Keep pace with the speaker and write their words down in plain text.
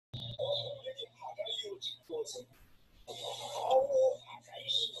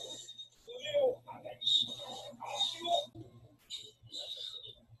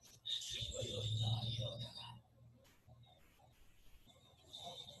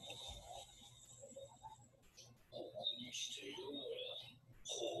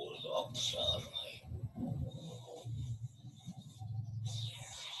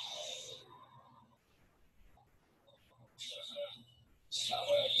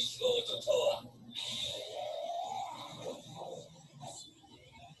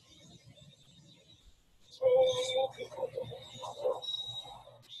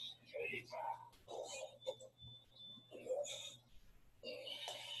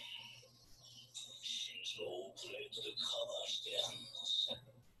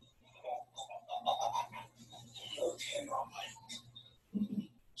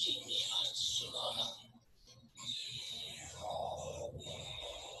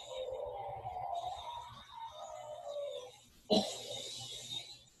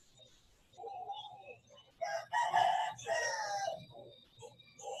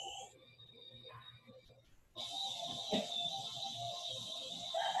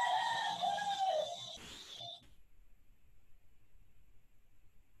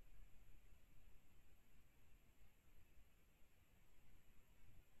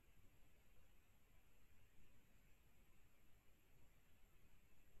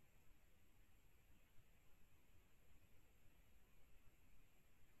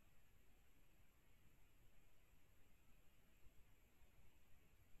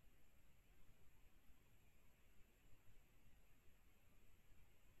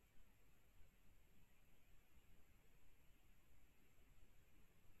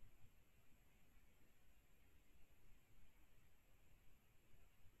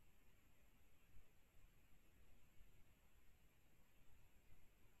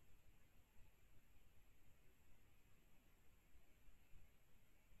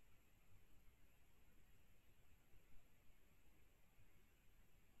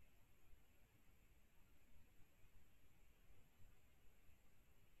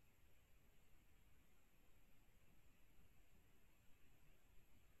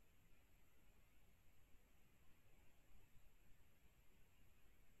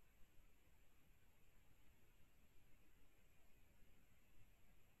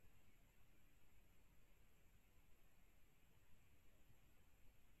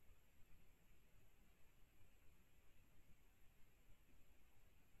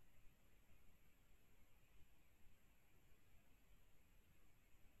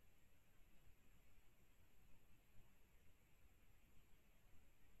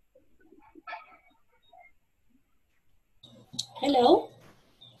Hello.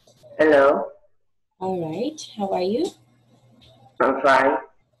 Hello, All right. How are you? I'm fine.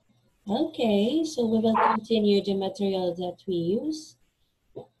 Okay, so we will continue the material that we used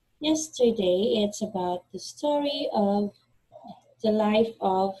yesterday. It's about the story of the life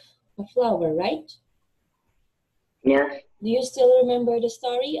of a flower, right? Yes, Do you still remember the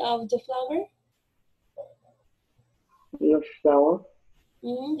story of the flower? you flower.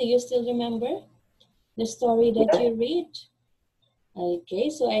 Do you still remember the story that Yes, you read? Okay,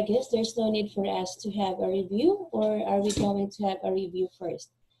 so I guess there's no need for us to have a review, or are we going to have a review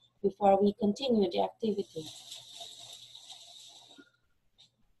first before we continue the activity?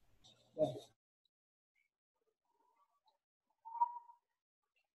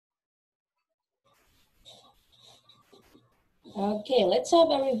 Okay, let's have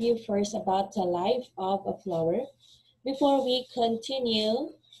a review first about the life of a flower before we continue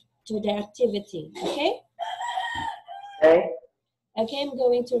to the activity, okay? okay. Okay, I'm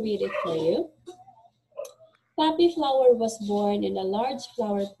going to read it for you. Poppy Flower was born in a large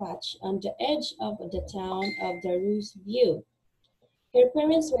flower patch on the edge of the town of the Rose View. Her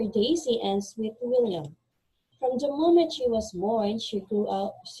parents were Daisy and Sweet William. From the moment she was born, she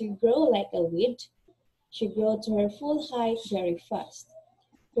grew like a weed. She grew to her full height very fast.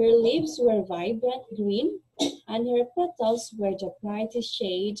 Her leaves were vibrant green, and her petals were the brightest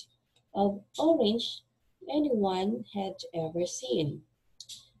shade of orange anyone had ever seen.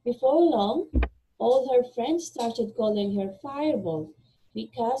 Before long, all her friends started calling her Fireball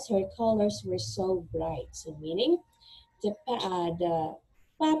because her colors were so bright. So meaning the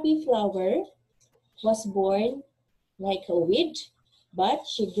poppy flower was born like a weed, but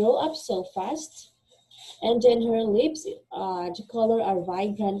she grew up so fast. And then her leaves, the color are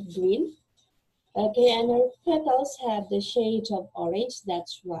vibrant green. Okay, and her petals have the shade of orange.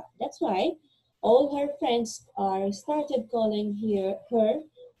 That's why all her friends are started calling her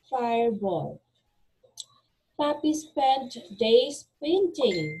Fireball. Papi spent days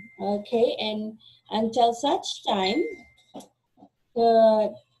painting, okay, and until such time,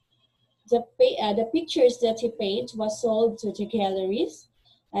 the the pictures that he painted was sold to the galleries,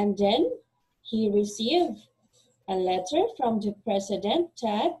 and then he received a letter from the president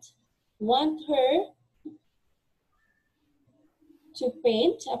that want her to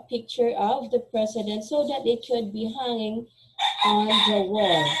paint a picture of the president so that it could be hanging on the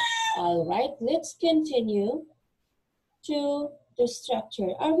wall. All right, let's continue to the structure.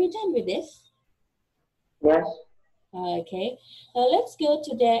 Are we done with this? Yes. Okay, now let's go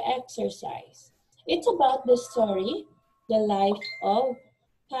to the exercise. It's about the story, the life of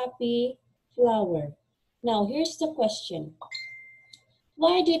Papi Flower. Now, here's the question.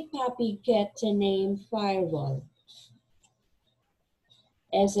 Why did Papi get the name Firewall?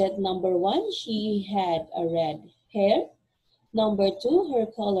 Is it number one, she had a red hair? Number two, her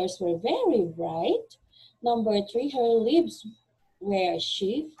colors were very bright. Number three, her lips were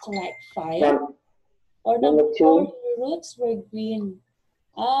shaped like fire. Or number four, her roots were green.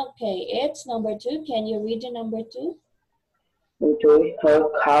 Okay, it's number two. Can you read the number two? Her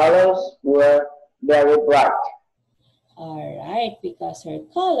colors were very bright. All right, because her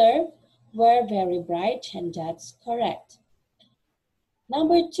color were very bright, and that's correct.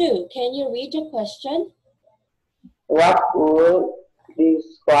 Number two, can you read the question? What would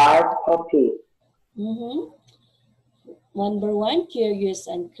describe Papi? Number one, curious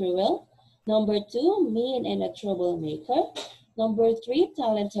and cruel. Number two, mean and a troublemaker. Number three,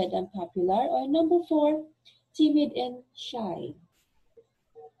 talented and popular. Or number four, timid and shy.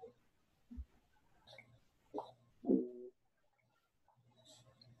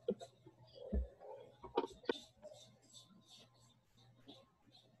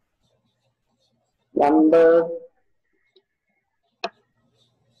 Number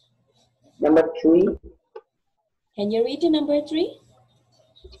three. Can you read the number three?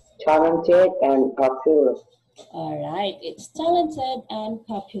 Talented and popular. All right, it's talented and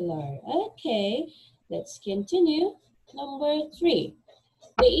popular. Okay, let's continue. Number three,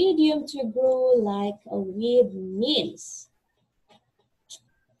 the idiom to grow like a weed means.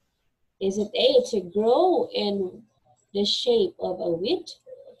 Is it A, to grow in the shape of a weed,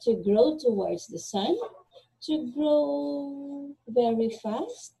 to grow towards the sun, to grow very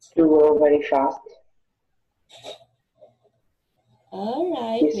fast? To grow very fast. All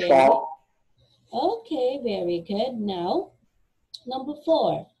right. Okay, very good. Now, number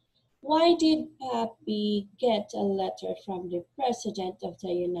four. Why did Papi get a letter from the President of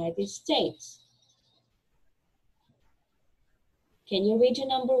the United States? Can you read the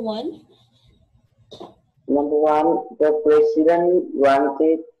number one? Number one, the president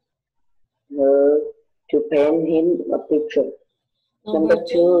wanted her to paint him a picture. Number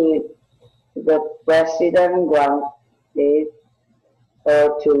two, the president wanted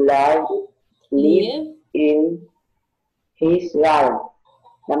her to live in his life.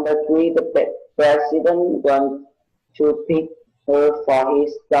 Number three, the president wants to pick her for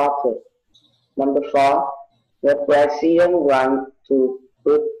his daughter. Number four, the president wants to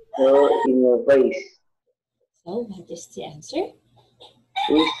put her in a vase. So what is the answer?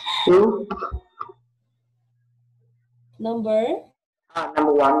 It's two. Number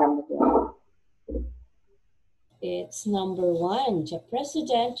one. It's number one. The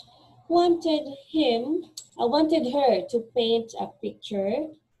president wanted her to paint a picture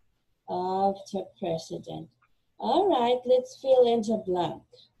of the president. All right, let's fill in the blank.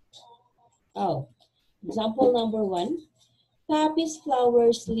 Oh, example number one. Papi's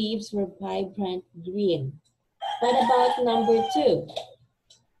flowers leaves were vibrant green. What about number two?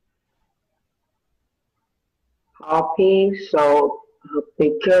 Papi showed her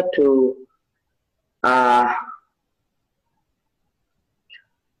picture to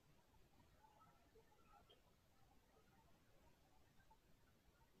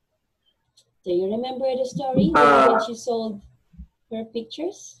do you remember the story when she sold her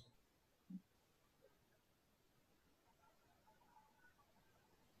pictures?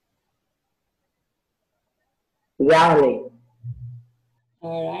 Gallery.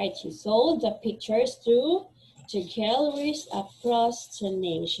 All right, she sold the pictures to galleries across the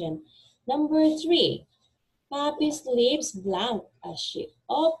nation. Number three, Papi's leaves blank as she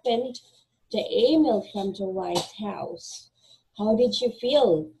opened the email from the White House. How did she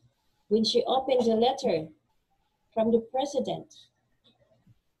feel when she opened the letter from the president?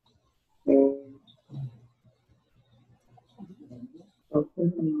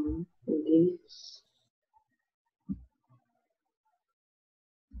 Open this.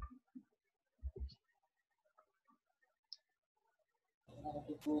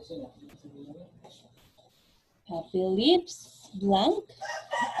 Puppy lips blank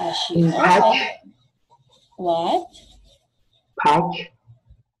as she Patch. opened. What? Patch.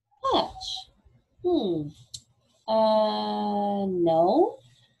 Patch. No.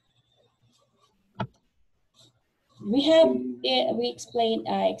 We explained.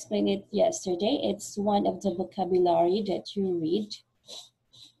 I explained it yesterday. It's one of the vocabulary that you read.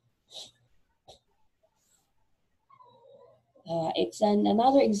 It's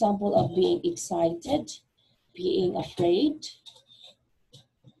another example of being excited, being afraid.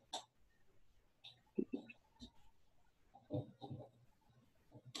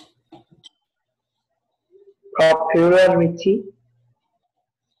 Popularity.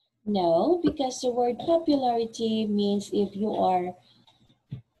 No, because the word popularity means if you are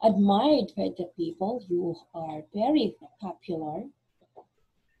admired by the people, you are very popular.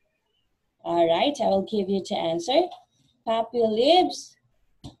 All right, I will give you the answer. Puppy lips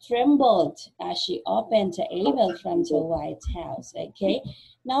trembled as she opened the email from the White House. Okay,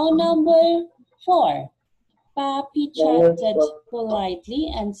 now number 4. Papi chatted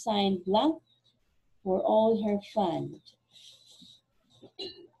politely and signed blank for all her fun.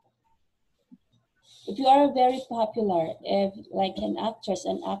 If you are very popular, if like an actress,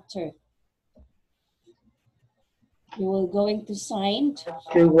 an actor, you will going to sign.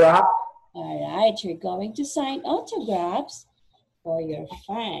 Autograph. All right, you're going to sign autographs for your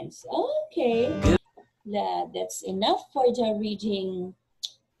fans. Okay, that's enough for the reading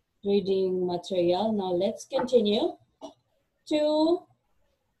material. Now let's continue to,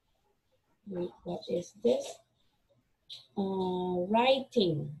 wait, what is this?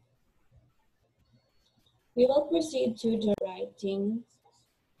 Writing. We will proceed to the writing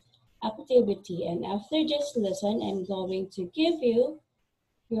activity, and after this lesson, I'm going to give you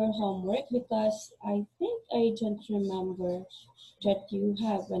your homework because I think I don't remember that you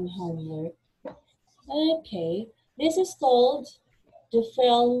have an homework. Okay, this is called the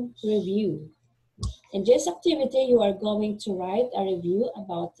film review. In this activity, you are going to write a review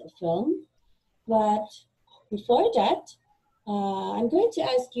about a film, but before that, I'm going to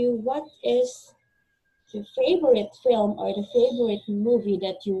ask you what is the favorite film or the favorite movie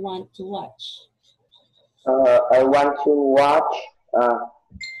that you want to watch? I want to watch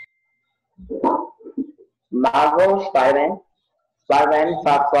Marvel Spider-Man. Spider-Man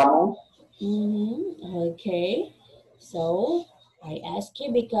Far From Home. Okay, so I ask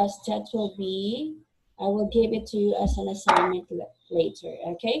you because that will be, I will give it to you as an assignment later,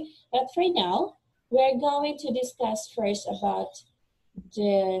 okay? But for now, we're going to discuss first about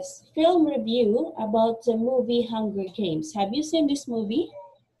this film review about the movie Hunger Games. Have you seen this movie?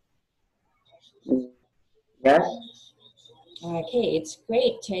 Yes. Okay, it's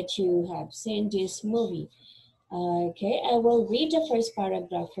great that you have seen this movie. Okay, I will read the first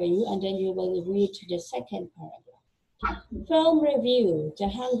paragraph for you and then you will read the second paragraph. Film review, The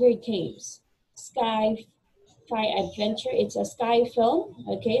Hunger Games, Sky-Fi Adventure. It's a Sky film,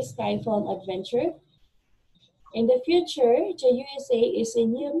 okay, Sky Film Adventure. In the future, the USA is a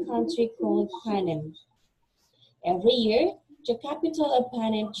new country called Panem. Every year, the capital of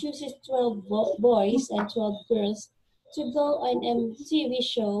Panem chooses 12 boys and 12 girls to go on a TV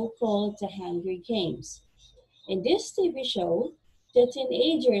show called The Hunger Games. In this TV show, the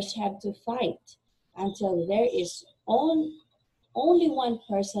teenagers have to fight until there is only one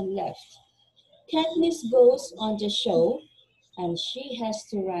person left. Katniss goes on the show and she has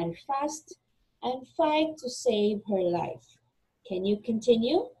to run fast and fight to save her life. Can you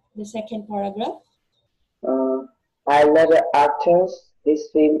continue the second paragraph? I love the actors. This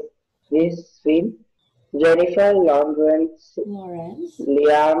film, Jennifer Lawrence,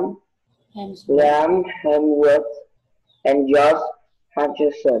 Liam Hemsworth, and Josh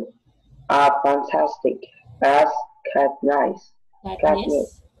Hutcherson are fantastic as Katniss,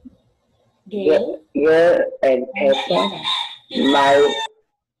 Gail, and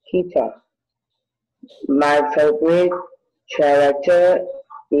Peter. My favorite character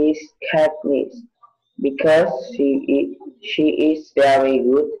is Katniss because she is very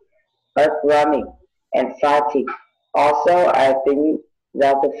good at running and fighting. Also, I think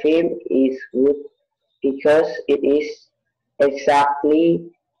that the film is good because it is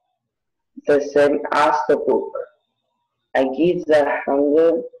exactly the same as the book. I give the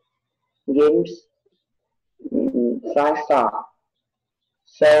Hunger Games 5 stars.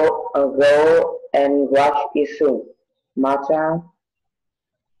 So go and watch it soon. Martha,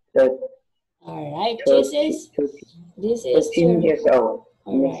 the all right, 13 years old.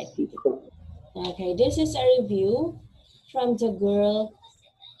 All right. Okay, this is a review from the girl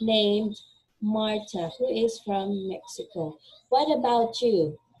named Marta, who is from Mexico. What about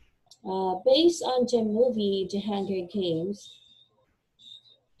you? Based on the movie The Hunger Games,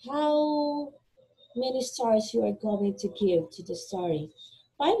 how many stars you are going to give to the story?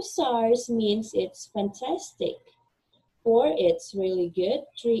 5 stars means it's fantastic. 4, it's really good.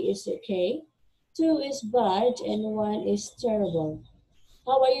 3 is okay. 2 is bad. And 1 is terrible.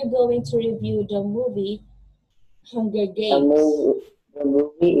 How are you going to review the movie Hunger The Games? movie, the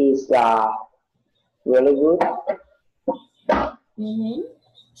movie is really good. Mm-hmm.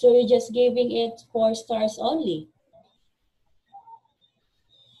 So you're just giving it 4 stars only.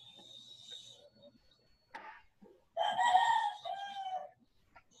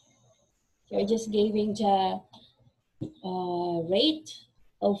 You're just giving the rate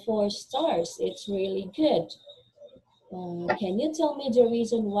of 4 stars. It's really good. Can you tell me the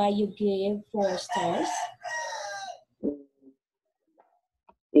reason why you gave 4 stars?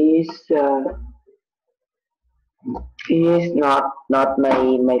 Is is not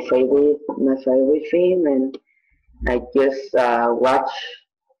my favorite film, and I just watch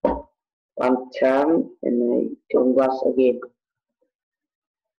one time and I don't watch again.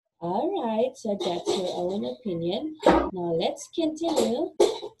 All right, so that's your own opinion. Now let's continue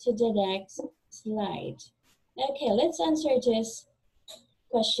to the next slide. Okay, let's answer this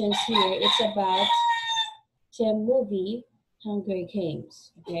questions here. It's about the movie Hunger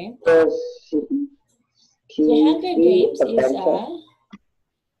Games. Okay, The the Hunger TV Games is adventure.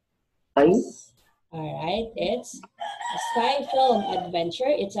 I all right, it's a spy film adventure.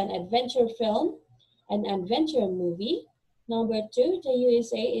 It's an adventure film, an adventure movie. Number 2, the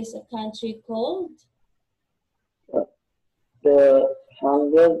USA is a country called the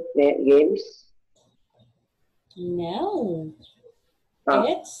Games. no. Ah,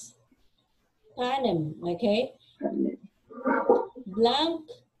 It's Panem, okay? Blank,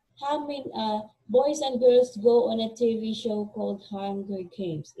 how many boys and girls go on a TV show called Hunger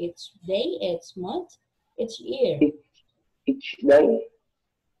Games? It's day, it's month, it's year. each, each day.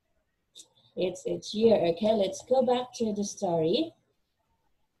 It's year, okay? Let's go back to the story.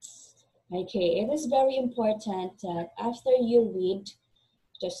 Okay, it is very important that after you read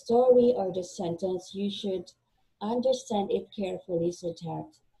the story or the sentence, you should understand it carefully so that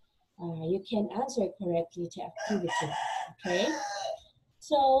you can answer correctly the activity, okay?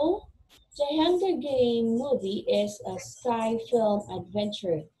 So, the Hunger Game movie is a spy film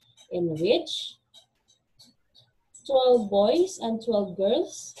adventure in which 12 boys and 12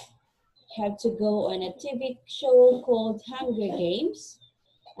 girls have to go on a TV show called Hunger Games.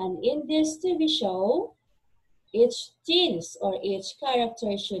 And in this TV show, each teens or each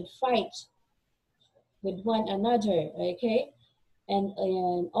character should fight with one another, okay? And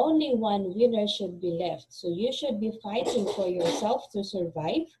only one winner should be left. So you should be fighting for yourself to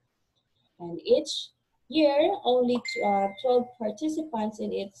survive. And each year, only 12 participants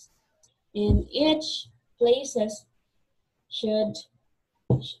in each places should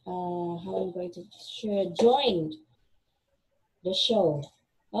how I'm going to should join the show.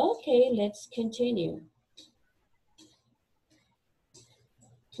 Okay, let's continue.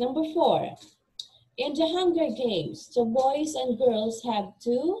 Number 4. In the Hunger Games, the boys and girls have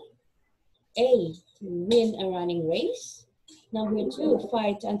to A. Win a running race. Number 2.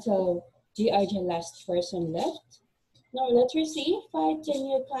 Fight until they are the last person left. Now, letter C. Fight in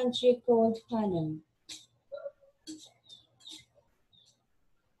your country called Panem.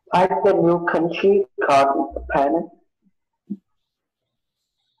 I the new country called Japan.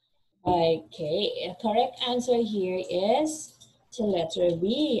 Okay, a correct answer here is the letter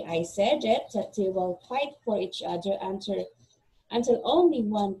B. I said it, that they will fight for each other until only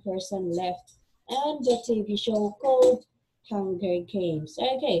one person left. And the TV show called Hunger Games.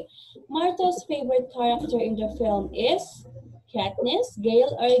 Okay, Martha's favorite character in the film is Katniss,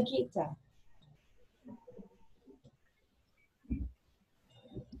 Gale, or Gita?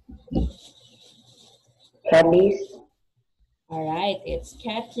 Candice, All right, it's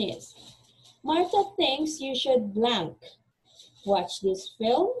Katniss. Martha thinks you should blank. Watch this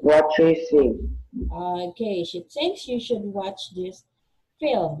film. what Tracy? Okay, she thinks you should watch this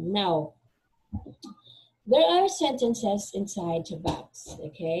film. Now, there are sentences inside the box,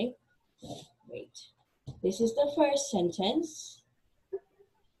 okay? Wait. This is the first sentence.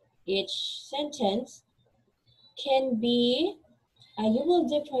 Each sentence can be, you will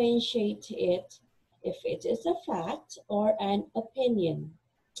differentiate it if it is a fact or an opinion.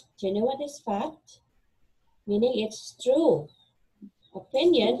 Do you know what is fact? Meaning it's true.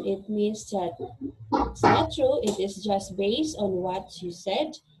 Opinion, it means that it's not true, it is just based on what you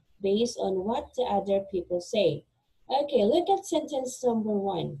said, based on what the other people say. Okay, look at sentence number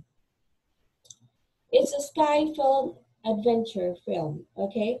 1. It's a spy film, adventure film,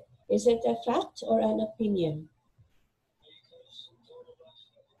 okay? Is it a fact or an opinion?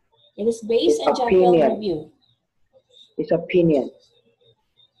 It is based on the film review. It's opinion.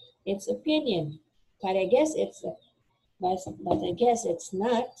 It's opinion, but I guess it's but I guess it's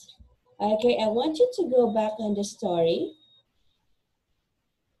not. Okay, I want you to go back on the story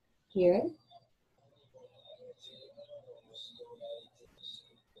here.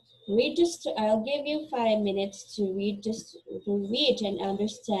 Read just. I'll give you 5 minutes to read and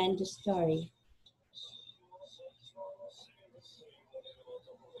understand the story.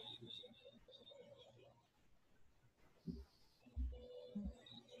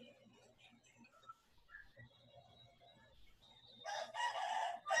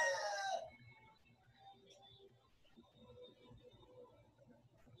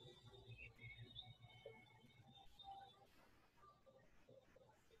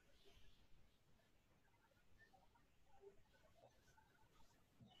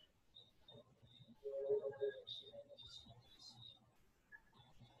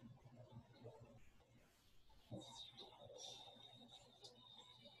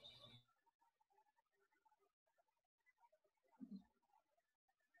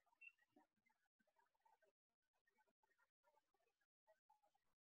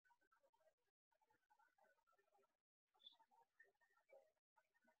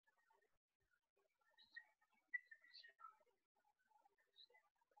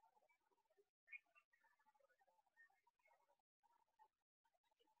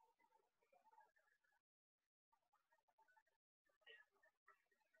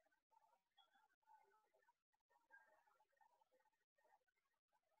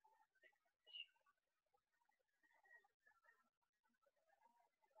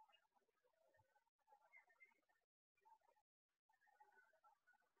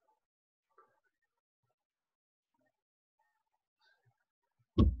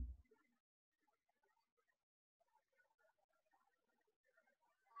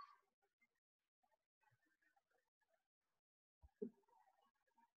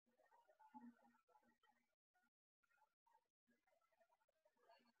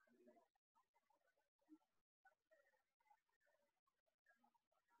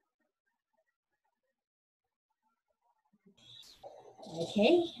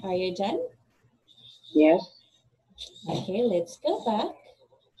 Okay, are you done? Yes. Okay, let's go back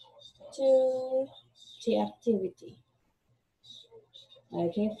to the activity.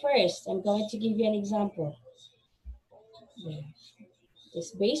 Okay, first, I'm going to give you an example.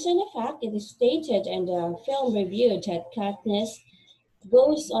 It's based on a fact. It is stated in the film review that Katniss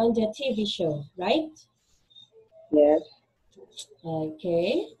goes on the TV show, right? Yes.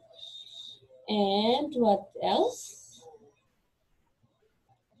 Okay. And what else?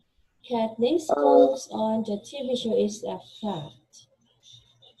 Katniss goes on the TV show is a fact.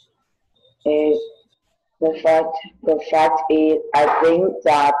 The fact is, I think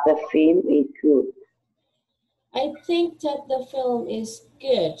that the film is good. I think that the film is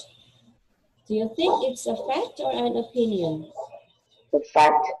good. Do you think it's a fact or an opinion? The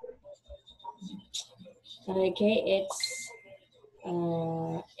fact. Okay,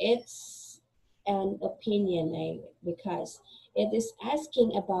 it's an opinion because it is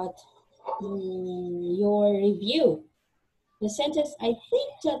asking about your review. The sentence, I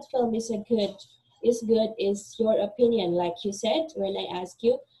think that film is good is your opinion. Like you said, when I ask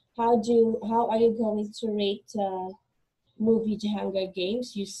you, how are you going to rate movie The Hunger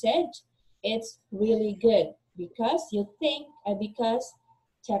Games? You said it's really good because you think, because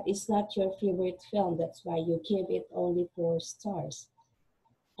that is not your favorite film. That's why you give it only 4 stars.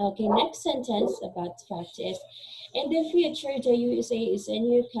 Okay, next sentence about fact is, in the future, the USA is a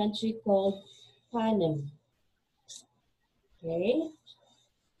new country called Panem. Okay.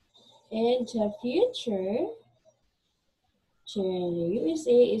 In the future, the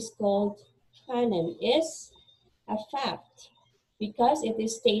USA is called Panem is a fact because it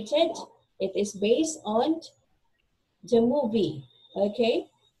is stated, it is based on the movie. Okay.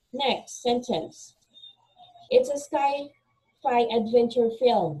 Next sentence. It's a sci-fi adventure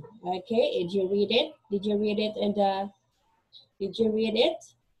film. Okay. Did you read it? Did you read it in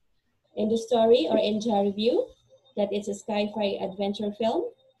the story or in the review that it's a sci-fi adventure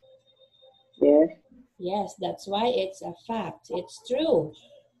film? Yes. Yes, that's why it's a fact. It's true.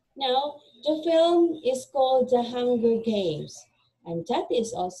 Now, the film is called The Hunger Games, and that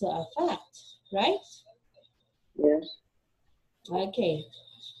is also a fact, right? Yes. Okay,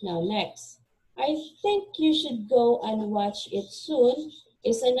 now next. I think you should go and watch it soon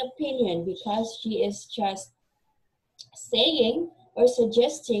is an opinion because she is just saying or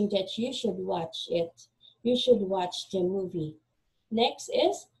suggesting that you should watch it. You should watch the movie. Next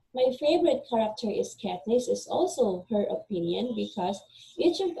is, My favorite character is Katniss is also her opinion because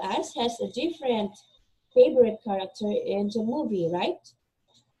each of us has a different favorite character in the movie, right?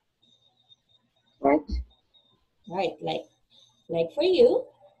 Right? Right, like for you,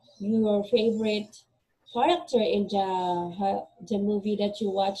 your favorite character in the movie that you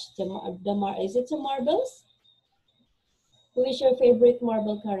watched, is it the Marvels? Who is your favorite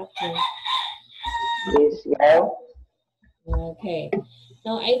Marvel character? This girl. Okay.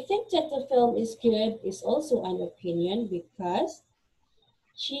 Now, I think that the film is good is also an opinion because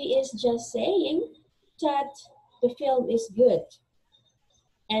she is just saying that the film is good.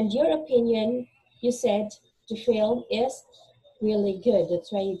 And your opinion, you said the film is really good.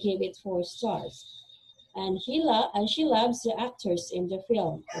 That's why you gave it 4 stars. And she loves the actors in the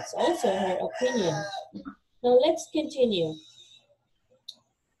film. It's also her opinion. Now let's continue.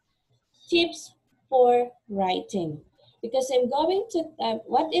 Tips for writing. Because I'm going to.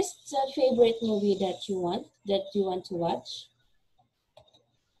 What is the favorite movie that you want to watch?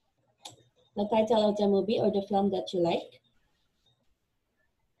 The title of the movie or the film that you like?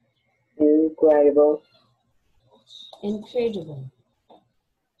 Incredible. Incredible.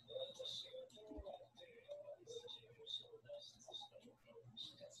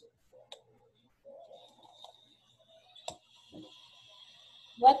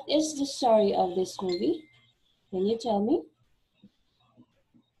 What is the story of this movie? Can you tell me?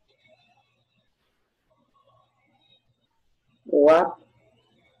 What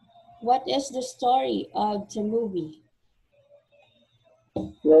What is the story of the movie?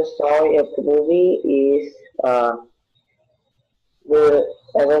 the story of the movie is the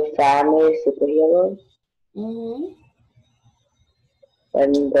ever family superhero, Mm-hmm.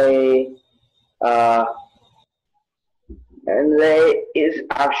 and uh there is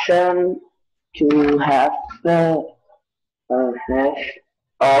option to have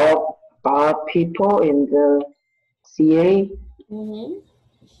all people in the series, Mm-hmm.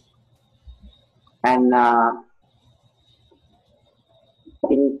 and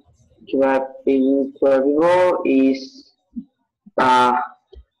in, incredible is uh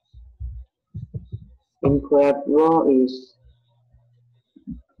incredible is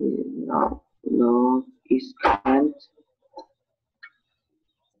no is can't.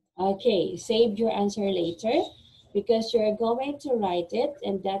 Okay, save your answer later because you're going to write it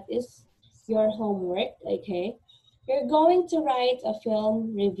and that is your homework, okay? You're going to write a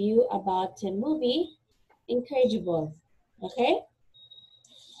film review about the movie Incredible, okay?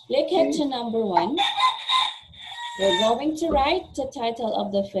 Look at Okay. to number 1. You're going to write the title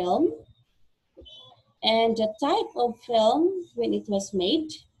of the film and the type of film when it was made.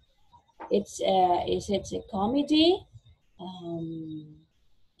 Is it a comedy? Um,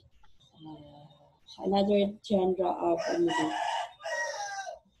 another genre of a movie.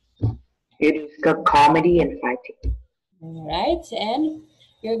 It is a comedy and fighting. All right, and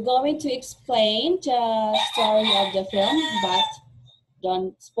you're going to explain the story of the film, but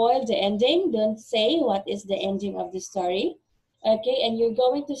don't spoil the ending. Don't say what is the ending of the story. Okay, and you're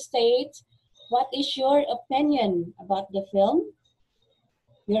going to state what is your opinion about the film.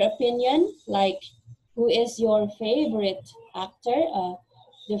 Your opinion, like who is your favorite actor,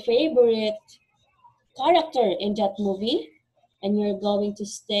 the favorite character in that movie, and you're going to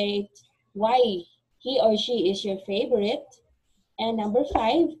state why he or she is your favorite. And number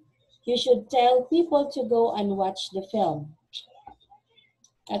 5, you should tell people to go and watch the film.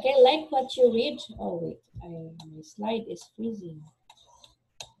 Okay, like what you read. Oh wait, my slide is freezing.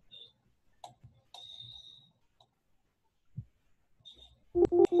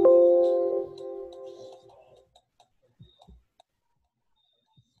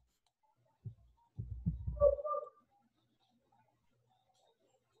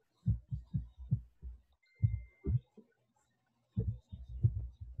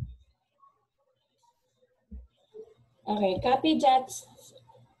 Okay, copy that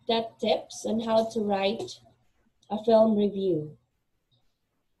tips on how to write a film review.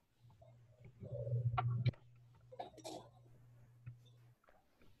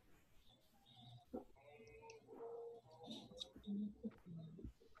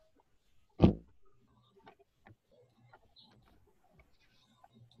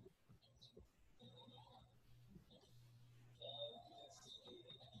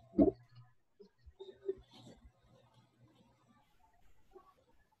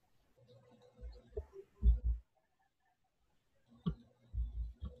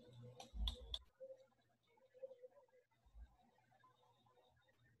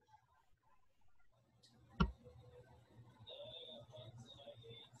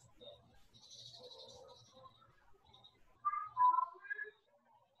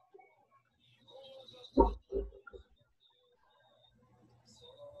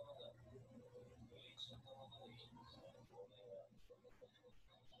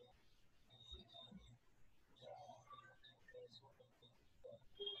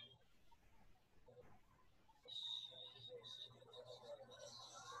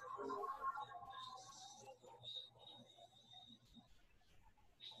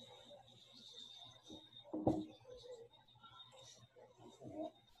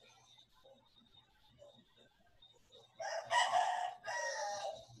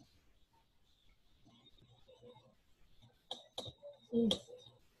 Mm.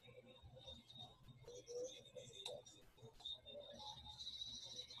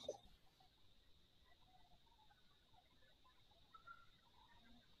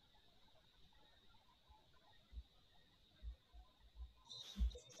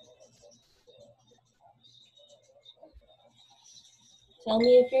 Tell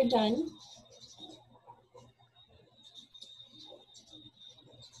me if you're done.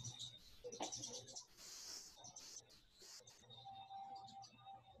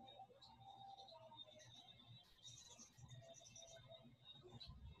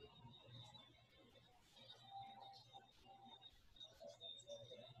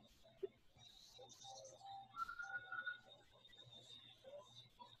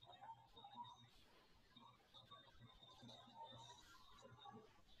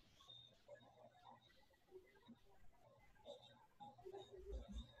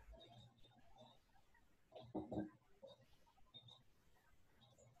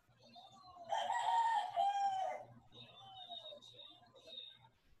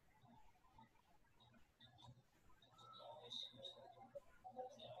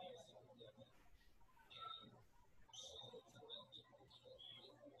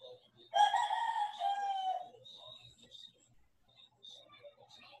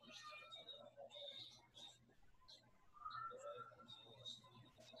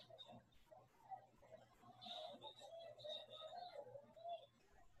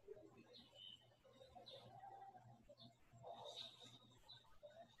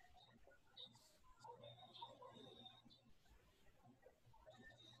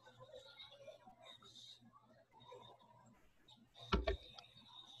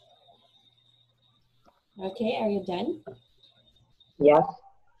 Okay, are you done? Yes.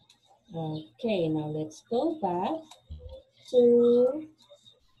 Okay, now let's go back to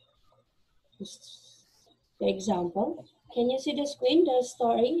the example. Can you see the screen, the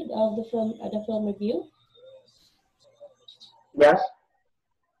story of the film review? Yes.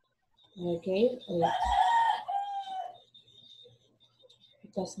 Okay, wait,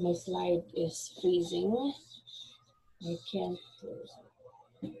 because my slide is freezing. I can't.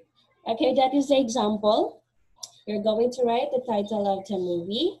 Okay, that is the example. You're going to write the title of the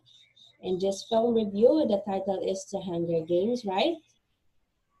movie. In this film review, the title is The Hunger Games, right?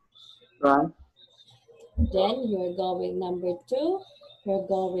 Right. Then you're going, number two, you're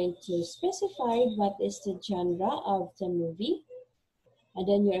going to specify what is the genre of the movie. And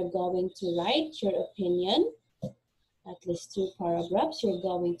then you're going to write your opinion, at least 2 paragraphs. You're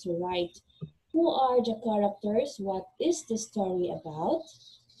going to write who are the characters, what is the story about.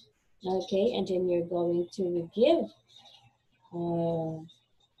 Okay, and then you're going to give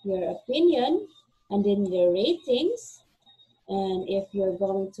your opinion and then your ratings. And if you're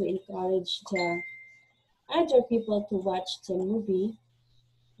going to encourage the other people to watch the movie,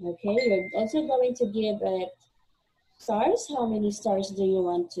 okay, you're also going to give it stars. How many stars do you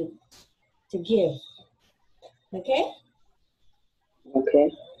want to give? Okay?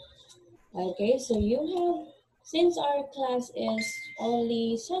 Okay. Okay, so you have, since our class is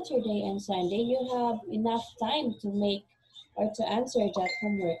only Saturday and Sunday, you have enough time to make or to answer that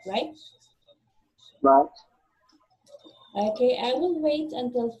homework, right? Right. Okay, I will wait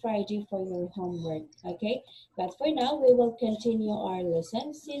until Friday for your homework, okay? But for now, we will continue our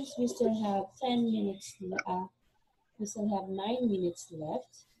lesson since we still have 10 minutes, we still have 9 minutes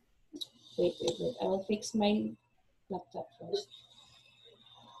left. Wait. I will fix my laptop first.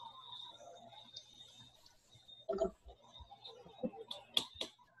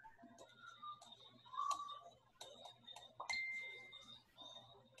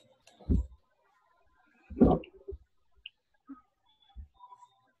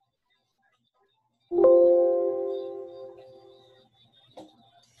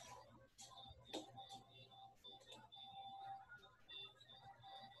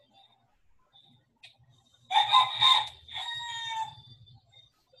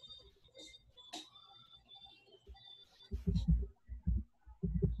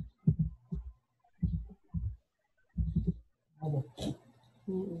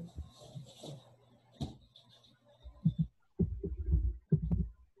 Mm-mm.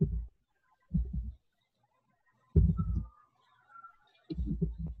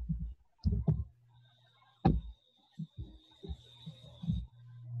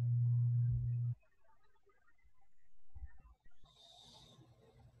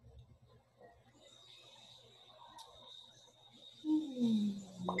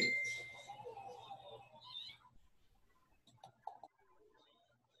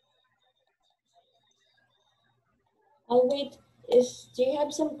 I'll wait. Do you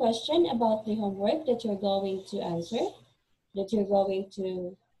have some question about the homework that you're going to answer? that you're going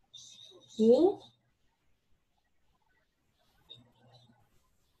to do?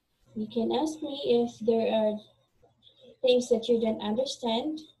 You can ask me if there are things that you don't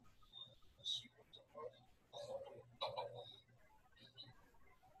understand.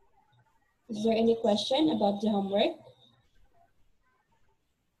 Is there any question about the homework?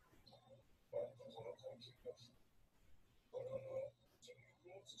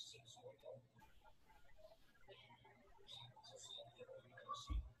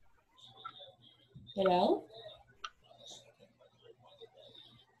 Hello?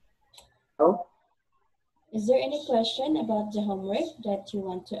 No? Is there any question about the homework that you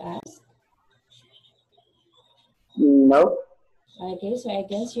want to ask? No? Okay, so I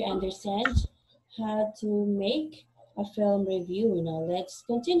guess you understand how to make a film review. Now let's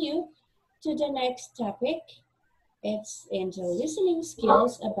continue to the next topic. It's in the listening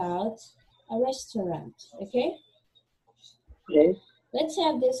skills about a restaurant, okay? Okay. Let's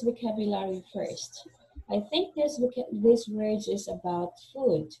have this vocabulary first. I think this words is about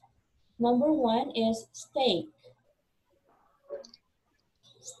food. Number one is steak.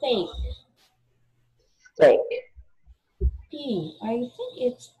 Steak. Steak. P. I think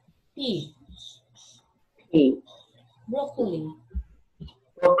it's P. Pea. Broccoli.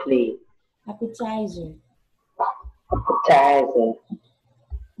 Broccoli. Appetizer. Appetizer.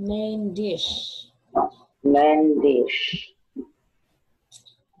 Main dish. Main dish.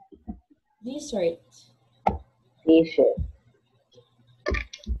 Dessert. T-shirt.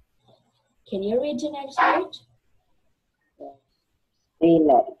 Can you read the next word?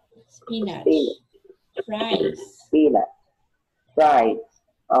 Peanut. Spinach. Spinach. Fries. Peanut. Fries.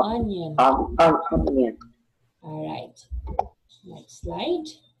 Onion. Onion. All right. Next slide.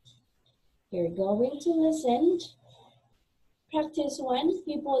 You're going to listen. Practice one.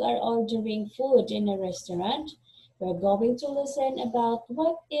 People are ordering food in a restaurant. We're going to listen about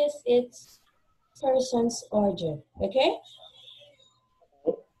what is its person's order. Okay?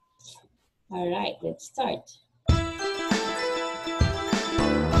 All right, let's start.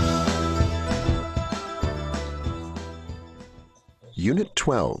 Unit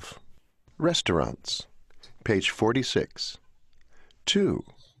 12, Restaurants, page 46. 2.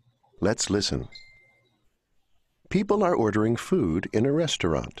 Let's listen. People are ordering food in a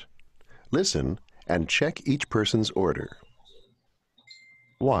restaurant. Listen and check each person's order.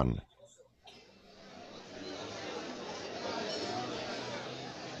 1.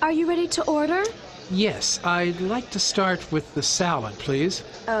 Are you ready to order? Yes, I'd like to start with the salad, please.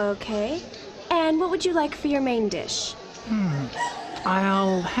 Okay. And what would you like for your main dish?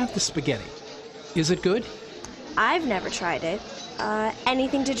 I'll have the spaghetti. Is it good? I've never tried it.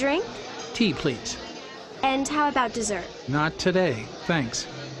 Anything to drink? Tea, please. And how about dessert? Not today, thanks.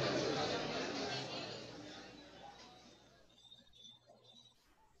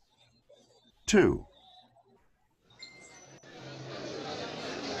 Two.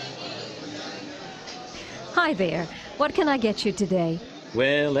 Hi there. What can I get you today?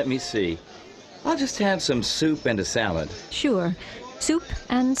 Well, let me see. I'll just have some soup and a salad. Sure. Soup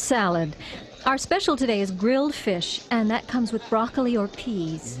and salad. Our special today is grilled fish, and that comes with broccoli or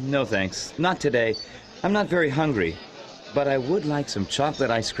peas. No thanks. Not today. I'm not very hungry. But I would like some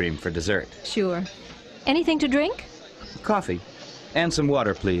chocolate ice cream for dessert. Sure. Anything to drink? Coffee. And some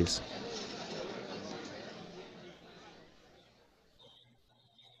water, please.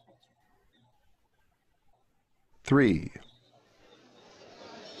 Three.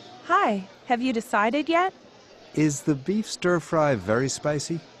 Hi, have you decided yet? Is the beef stir-fry very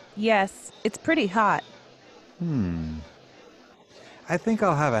spicy? Yes, it's pretty hot. I think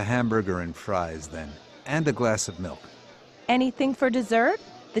I'll have a hamburger and fries then, and a glass of milk. Anything for dessert?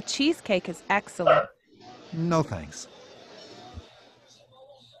 The cheesecake is excellent. No thanks.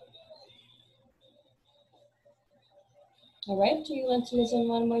 All right, do you want to listen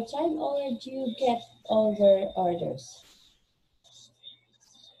one more time or do you get all the orders?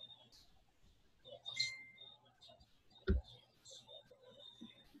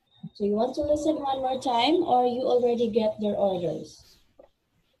 Do you want to listen one more time or you already get their orders?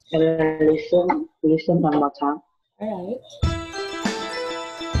 Can I listen one more time? All right.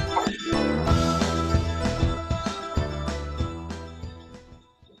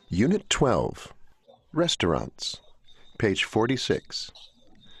 Unit 12, Restaurants, page 46.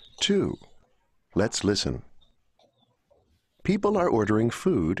 2. Let's listen. People are ordering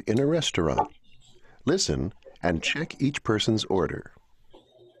food in a restaurant. Listen and check each person's order.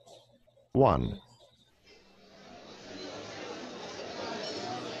 1.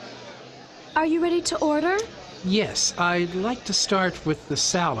 Are you ready to order? Yes, I'd like to start with the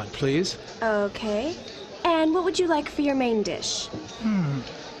salad, please. Okay. And And what would you like for your main dish?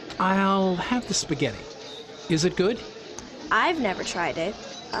 I'll have the spaghetti. Is it good? I've never tried it.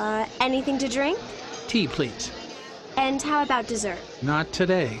 Anything to drink? Tea, please. And how about dessert? Not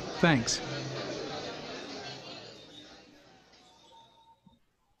today, thanks.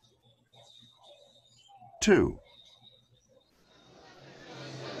 Two.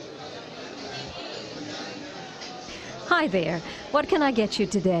 Hi there. What can I get you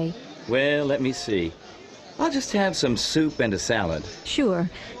today? Well, let me see. I'll just have some soup and a salad. Sure.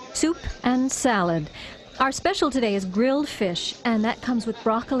 Soup and salad. Our special today is grilled fish, and that comes with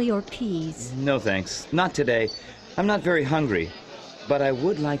broccoli or peas. No thanks. Not today. I'm not very hungry. But I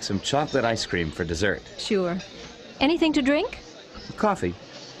would like some chocolate ice cream for dessert. Sure. Anything to drink? Coffee.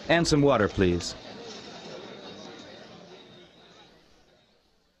 And some water, please.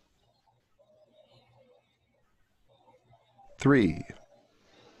 Three.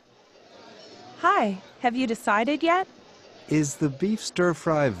 Hi, have you decided yet? Is the beef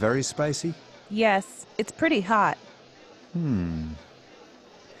stir-fry very spicy? Yes, it's pretty hot.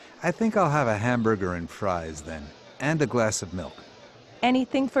 I think I'll have a hamburger and fries then, and a glass of milk.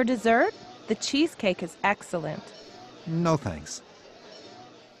 Anything for dessert? The cheesecake is excellent. No thanks.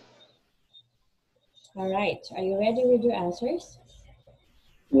 All right, are you ready with your answers?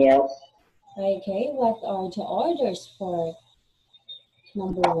 Yes. Okay, what are the orders for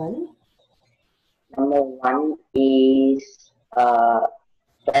number one? Number one is that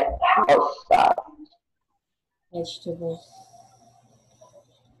house Vegetables.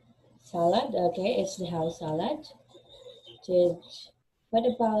 Salad, okay, it's the house salad. What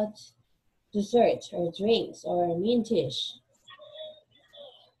about dessert or drinks or main dish?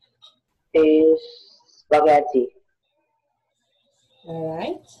 is spaghetti. All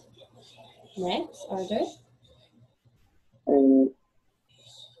right. Next order. And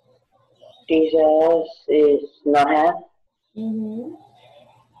dessert is not have. Mm-hmm.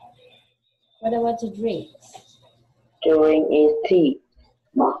 What about the drinks? Drink is tea.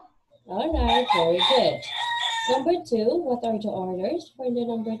 All right, very good. Number two, what are the orders for the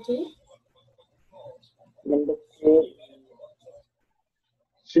number two? Number two,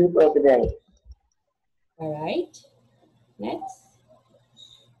 soup of the day. All right. Next.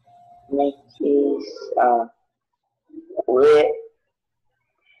 Next is red.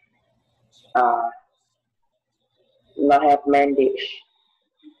 Not have main dish.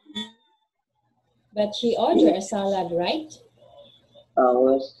 But she ordered a salad, right?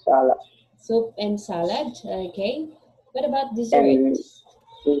 With salad. Soup and salad. Okay. What about dessert? And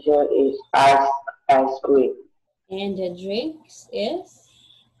dessert is ice cream. And the drinks is?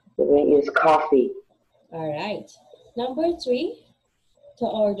 The drink is coffee. All right. Number three, the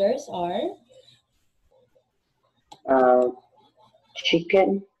orders are?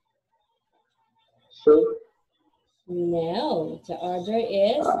 Chicken, soup. No, the order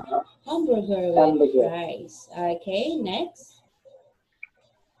is hamburger with hamburger. fries. Okay, next.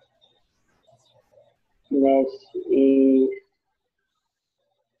 Next is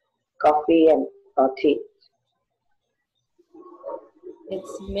coffee and tea.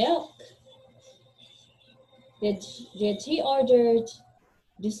 It's milk. Did he order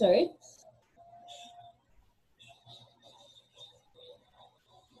desserts?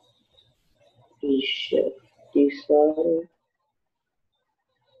 Dessert,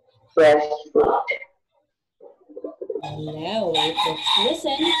 fresh fruit. No, let's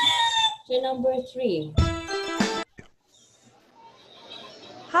listen to number three.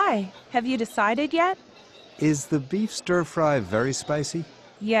 Hi, have you decided yet? Is the beef stir-fry very spicy?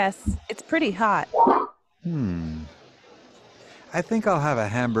 Yes, it's pretty hot. I think I'll have a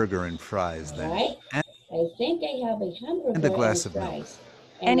hamburger and fries then. Right? I think I have a hamburger And a glass of milk. fries.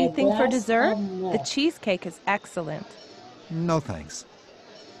 And a Anything for glass dessert? of milk. The cheesecake is excellent. No thanks.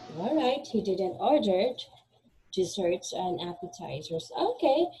 All right, he didn't order desserts and appetizers.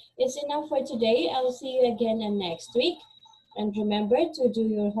 Okay, it's enough for today. I'll see you again next week. And remember to do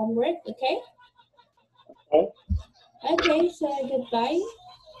your homework, okay? Okay. Okay, so goodbye.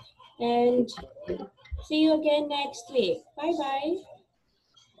 And see you again next week. Bye-bye.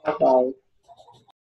 Bye-bye.